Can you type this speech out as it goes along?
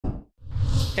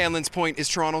Hanlan's Point is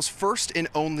Toronto's first and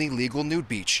only legal nude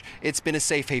beach. It's been a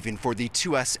safe haven for the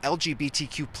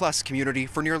 2SLGBTQ+ community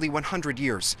for nearly 100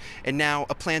 years. And now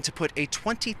a plan to put a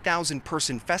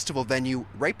 20,000-person festival venue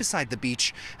right beside the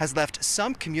beach has left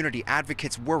some community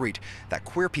advocates worried that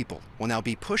queer people will now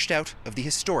be pushed out of the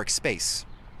historic space.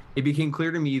 It became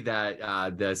clear to me that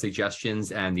the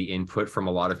suggestions and the input from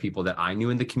a lot of people that I knew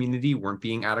in the community weren't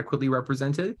being adequately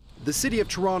represented. The City of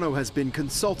Toronto has been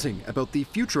consulting about the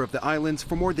future of the islands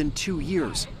for more than 2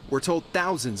 years. We're told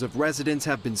thousands of residents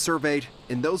have been surveyed,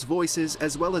 and those voices,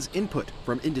 as well as input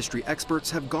from industry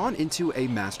experts, have gone into a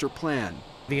master plan.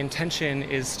 The intention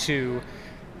is to,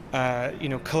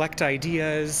 collect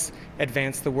ideas,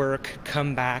 advance the work,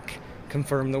 come back,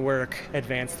 confirm the work,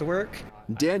 advance the work.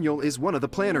 Daniel is one of the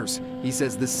planners. He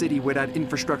says the city would add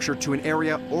infrastructure to an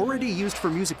area already used for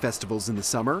music festivals in the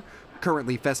summer.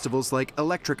 Currently, festivals like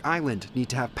Electric Island need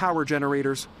to have power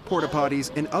generators, porta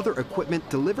potties, and other equipment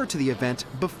delivered to the event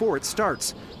before it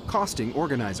starts, costing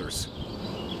organizers.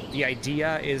 The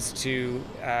idea is to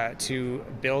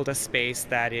build a space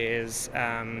that is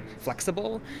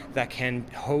flexible, that can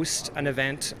host an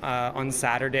event on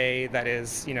Saturday that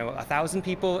is, 1,000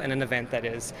 people, and an event that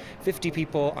is 50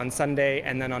 people on Sunday,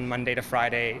 and then on Monday to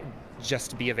Friday,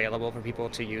 just be available for people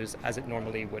to use as it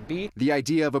normally would be. The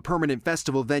idea of a permanent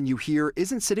festival venue here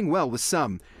isn't sitting well with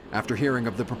some. After hearing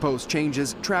of the proposed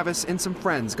changes, Travis and some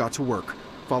friends got to work.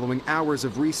 Following hours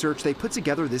of research, they put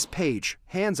together this page,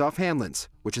 Hands Off Hanlan's,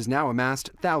 which has now amassed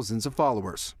thousands of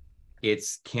followers.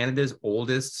 It's Canada's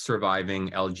oldest surviving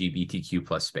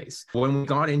LGBTQ+ space. When we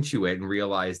got into it and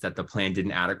realized that the plan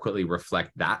didn't adequately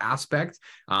reflect that aspect,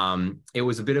 it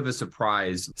was a bit of a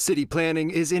surprise. City planning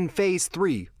is in phase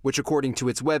 3, which according to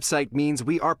its website means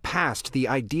we are past the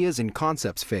ideas and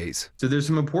concepts phase. So there's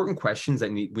some important questions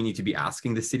that we need to be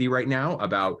asking the city right now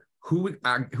about who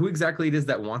exactly it is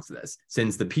that wants this,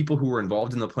 since the people who were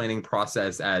involved in the planning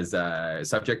process as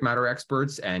subject matter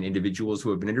experts and individuals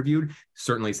who have been interviewed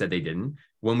certainly said they didn't.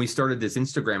 When we started this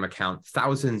Instagram account,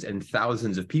 thousands and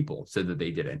thousands of people said that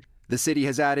they didn't. The city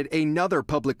has added another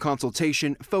public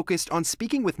consultation focused on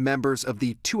speaking with members of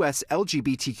the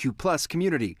 2SLGBTQ+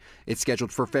 community. It's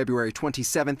scheduled for February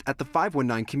 27th at the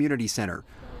 519 Community Center.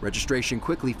 Registration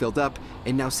quickly filled up,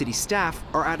 and now city staff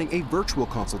are adding a virtual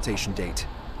consultation date.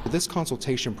 This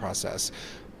consultation process,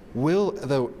 will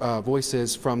the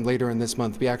voices from later in this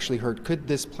month be actually heard? Could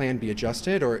this plan be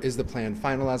adjusted, or is the plan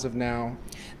final as of now?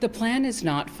 The plan is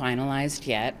not finalized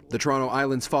yet. The Toronto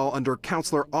Islands fall under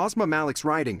Councillor Ozma Malik's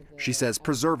riding. She says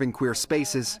preserving queer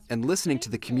spaces and listening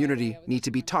to the community need to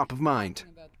be top of mind.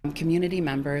 Community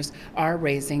members are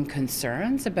raising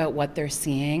concerns about what they're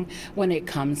seeing when it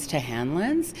comes to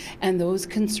Hanlan's, and those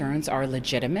concerns are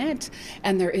legitimate,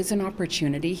 and there is an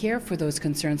opportunity here for those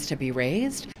concerns to be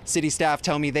raised. City staff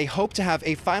tell me they hope to have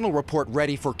a final report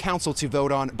ready for council to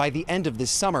vote on by the end of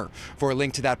this summer. For a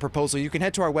link to that proposal, you can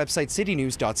head to our website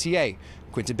citynews.ca.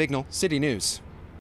 Quintin Bignell, City News.